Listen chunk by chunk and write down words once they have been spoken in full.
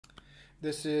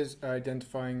This is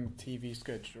Identifying TV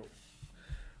Schedule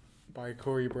by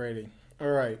Corey Brady.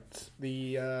 Alright,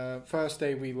 the first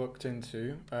day we looked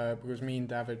into, because me and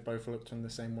David both looked on the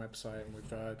same website and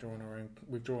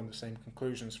we've drawn the same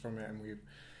conclusions from it, and we've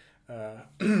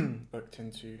looked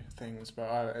into things,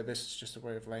 but this is just a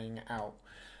way of laying it out.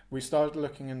 We started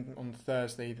looking on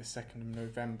Thursday, the 2nd of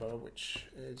November, which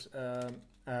is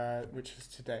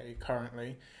today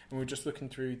currently, and we're just looking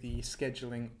through the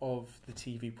scheduling of the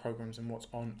TV programs and what's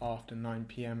on after 9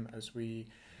 p.m. as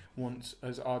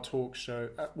our talk show.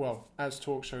 As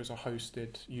talk shows are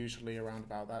hosted usually around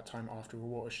about that time after a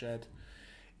Watershed,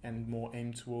 and more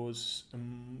aimed towards a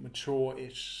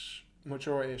mature-ish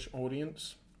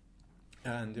audience.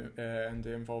 And it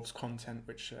involves content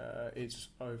which is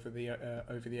over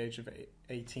the age of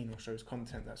 18, or shows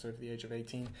content that's over the age of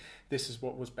 18. This is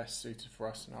what was best suited for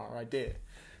us and our idea.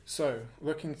 So,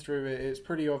 looking through it, it's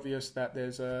pretty obvious that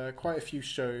there's quite a few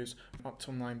shows up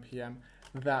till 9 p.m.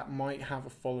 that might have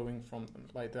a following from them,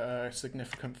 like a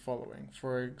significant following.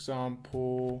 For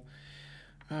example,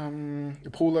 the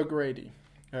Paul O'Grady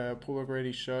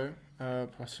show,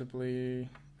 possibly,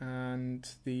 and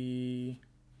the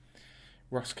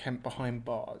Ross Kemp Behind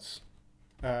Bars.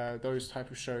 Those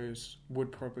type of shows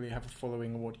would probably have a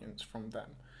following audience from them.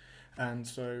 And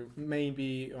so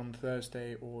maybe on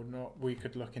Thursday or not, we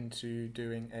could look into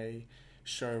doing a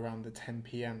show around the 10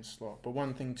 p.m. slot. But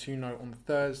one thing to note on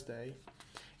Thursday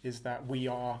is that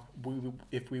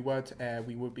if we were to air,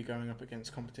 we would be going up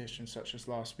against competition such as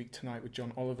Last Week Tonight with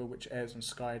John Oliver, which airs on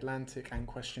Sky Atlantic, and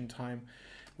Question Time,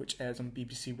 which airs on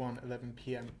BBC One at 11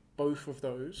 p.m. Both of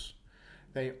those,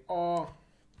 they are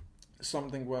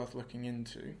something worth looking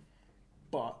into,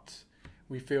 but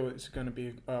we feel it's going to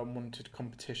be a wanted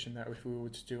competition that if we were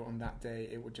to do it on that day,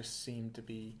 it would just seem to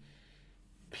be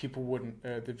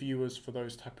the viewers for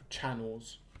those type of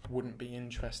channels wouldn't be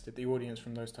interested, the audience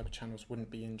from those type of channels wouldn't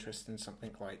be interested in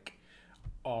something like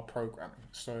our programming.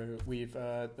 So we've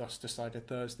thus decided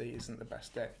Thursday isn't the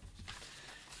best day.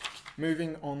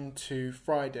 Moving on to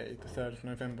Friday, the 3rd of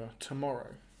November, tomorrow.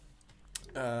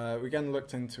 We again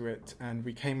looked into it, and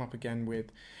we came up again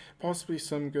with possibly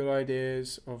some good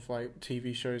ideas of like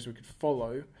TV shows we could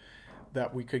follow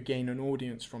that we could gain an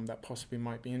audience from that possibly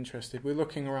might be interested. We're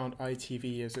looking around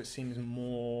ITV, as it seems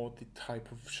more the type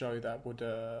of show that would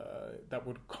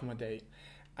accommodate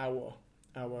our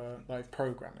live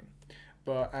programming.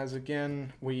 But as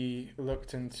again we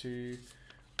looked into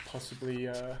possibly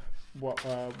what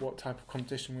type of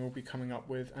competition we will be coming up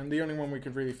with, and the only one we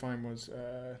could really find was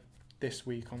this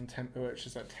week on which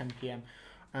is at 10 p.m.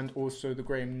 and also the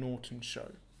Graham Norton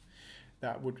show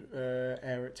that would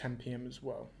air at 10 p.m. as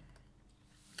well.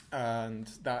 And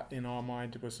that, in our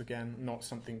mind, was again not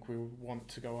something we would want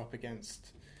to go up against,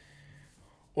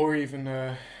 or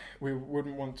even we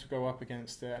wouldn't want to go up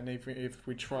against it. And if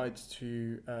we tried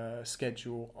to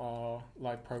schedule our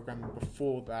live programming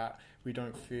before that, we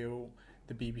don't feel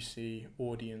the BBC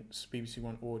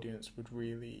One audience would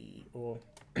really, or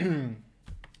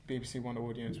BBC One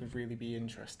audience would really be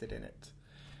interested in it,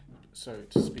 so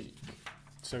to speak.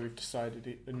 So we've decided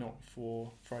it not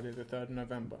for Friday the 3rd of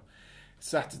November.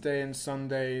 Saturday and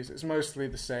Sundays, it's mostly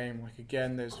the same. Like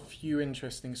again, there's a few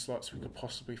interesting slots we could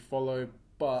possibly follow,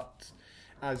 but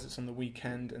as it's on the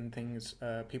weekend and things,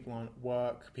 people aren't at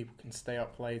work, people can stay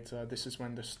up later. This is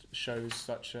when this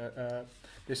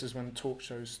is when talk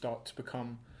shows start to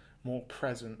become more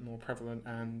present, more prevalent,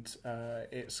 and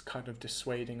it's kind of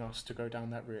dissuading us to go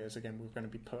down that route, as again we're going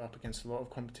to be put up against a lot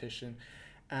of competition,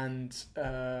 and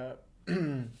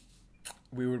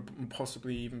we would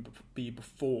possibly even be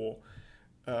before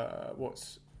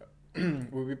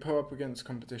we'll be put up against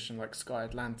competition like Sky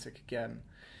Atlantic again,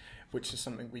 which is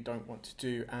something we don't want to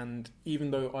do. And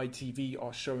even though ITV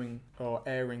are showing or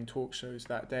airing talk shows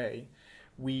that day,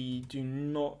 we do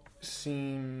not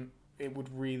seem it would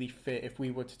really fit if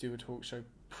we were to do a talk show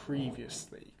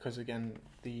previously, because again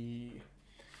the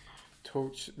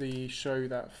show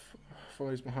that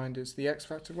follows behind is the X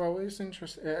Factor. Well, it's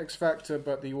interesting, X Factor,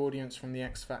 but the audience from the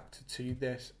X Factor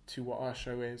to what our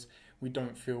show is, we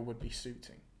don't feel would be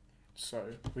suiting. So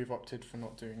we've opted for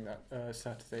not doing that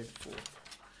Saturday the 4th.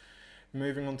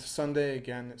 Moving on to Sunday,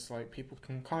 again, it's like people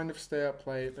can kind of stay up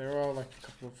late. There are like a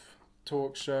couple of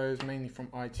talk shows, mainly from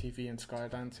ITV and Sky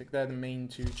Atlantic. They're the main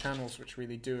two channels which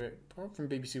really do it, apart from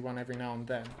BBC One every now and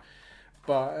then.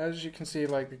 But as you can see,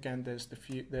 like again, there's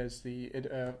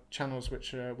the channels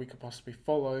which we could possibly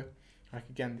follow, like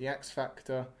again the X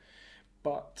Factor.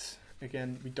 But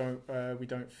again, we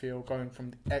don't feel going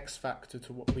from the X Factor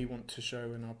to what we want to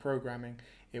show in our programming,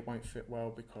 it won't fit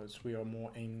well, because we are more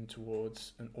aiming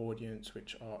towards an audience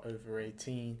which are over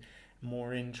 18,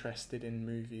 more interested in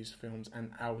movies, films,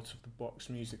 and out of the box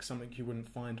music, something you wouldn't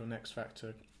find on X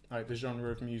Factor. Like the genre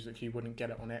of music, you wouldn't get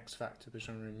it on X Factor. The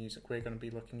genre of music we're going to be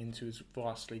looking into is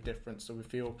vastly different, so we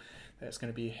feel that it's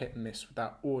going to be a hit and miss with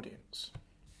that audience.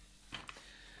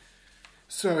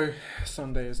 So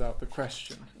Sunday is out the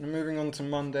question. And moving on to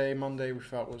Monday. Monday we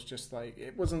felt was just like,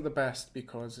 it wasn't the best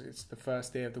because it's the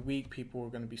first day of the week. People are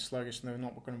going to be sluggish and they're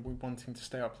not going to be wanting to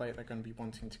stay up late. They're going to be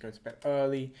wanting to go to bed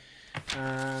early.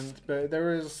 But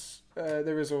there is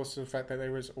also the fact that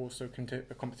there is also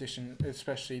a competition,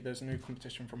 especially there's a new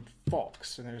competition from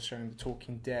Fox, and they're showing The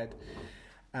Talking Dead.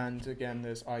 And again,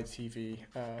 there's ITV.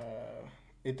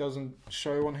 It doesn't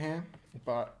show on here,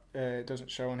 but at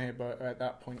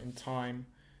that point in time,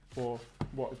 or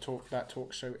what that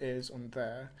talk show is on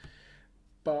there.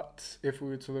 But if we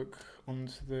were to look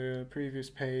onto the previous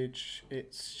page,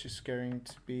 it's just going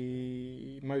to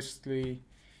be mostly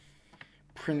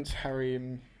Prince Harry,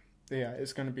 and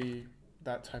it's going to be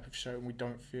that type of show. And we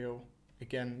don't feel,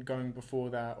 again, going before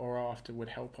that or after would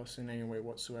help us in any way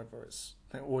whatsoever.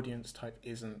 The audience type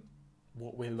isn't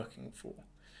what we're looking for,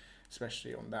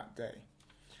 especially on that day.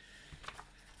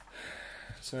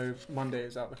 So Monday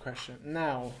is out the question.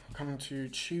 Now, coming to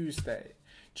Tuesday.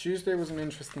 Tuesday was an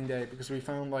interesting day because we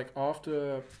found, like,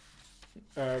 after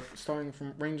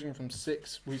ranging from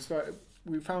 6, we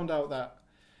found out that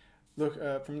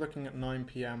from looking at 9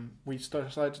 p.m, we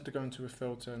decided to go into a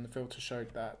filter, and the filter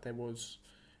showed that there was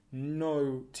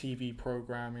no TV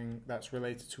programming that's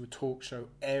related to a talk show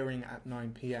airing at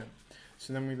 9 p.m.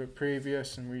 So then we looked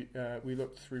previous, and we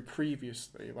looked through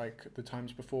previously, like the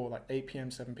times before, like 8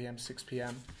 p.m, 7 p.m, 6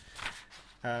 p.m,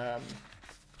 and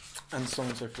so on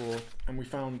and so forth. And we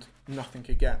found nothing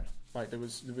again. Like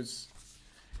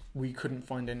we couldn't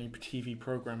find any TV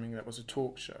programming that was a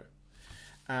talk show.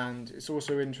 And it's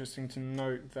also interesting to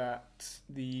note that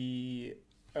the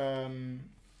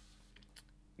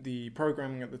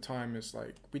programming at the time is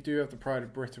like, we do have the Pride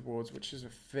of Brit Awards, which is a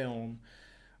film.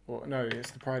 Or no,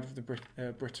 it's the Pride of the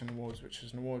Britain Awards, which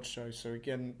is an awards show. So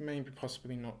again, maybe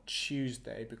possibly not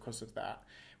Tuesday because of that.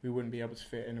 We wouldn't be able to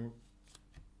fit in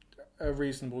a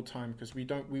reasonable time because we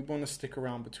want to stick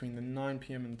around between the 9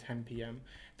 p.m. and 10 p.m.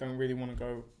 Don't really want to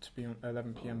go to be on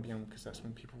 11 p.m. beyond, because that's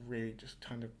when people really just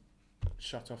kind of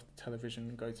shut off the television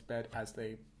and go to bed, as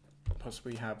they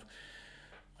possibly have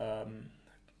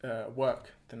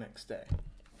work the next day.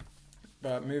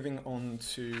 But moving on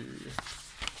to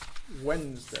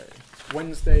Wednesday.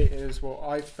 Wednesday is what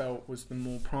I felt was the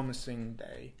more promising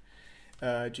day,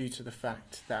 due to the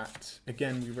fact that,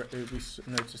 again, we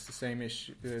noticed the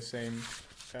same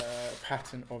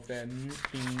pattern of there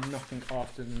being nothing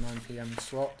after the 9 p.m.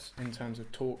 slot in terms of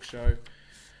talk show.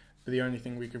 But the only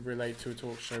thing we could relate to a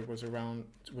talk show was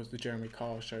the Jeremy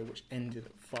Kyle show, which ended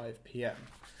at 5 p.m.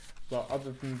 But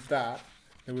other than that,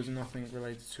 there was nothing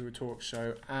related to a talk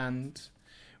show, and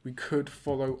we could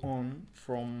follow on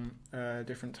from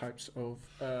different types of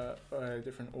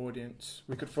different audience.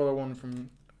 We could follow on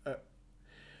from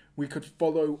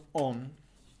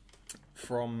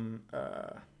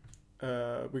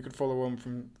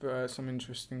some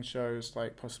interesting shows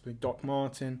like possibly Doc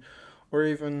Martin, or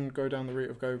even go down the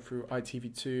route of go through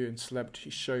ITV2 and Celebrity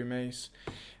Showcase.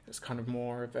 It's kind of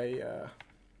more of a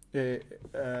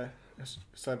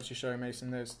Celebrity Showcase,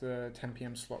 and there's the 10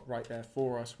 p.m. slot right there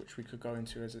for us, which we could go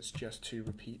into, as it's just 2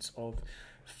 repeats of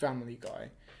Family Guy.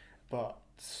 But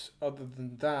other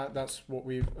than that, that's what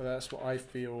I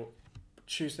feel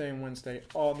Tuesday and Wednesday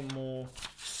are the more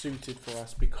suited for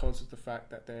us, because of the fact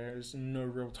that there is no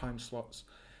real time slots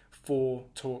for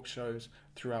talk shows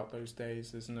throughout those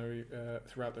days. There's no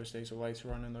throughout those days or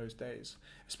later on in those days,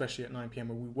 especially at 9 p.m,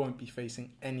 where we won't be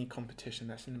facing any competition.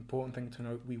 That's an important thing to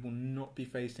note. We will not be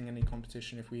facing any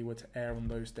competition if we were to air on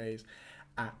those days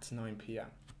at 9 p.m.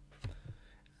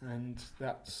 And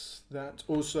that's that.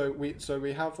 Also,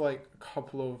 we have like a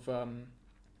couple of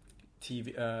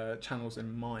TV channels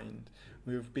in mind.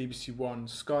 We have BBC One,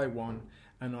 Sky One,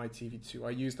 and ITV2. I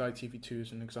used ITV2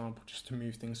 as an example just to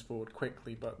move things forward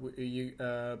quickly, but we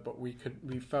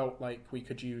felt like we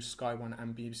could use Sky One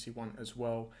and BBC One as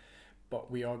well. But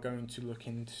we are going to look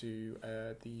into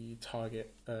the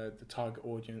target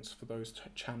audience for those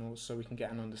channels, so we can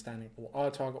get an understanding of what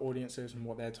our target audience is and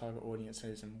what their target audience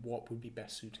is, and what would be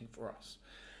best suiting for us.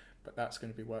 But that's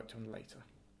going to be worked on later.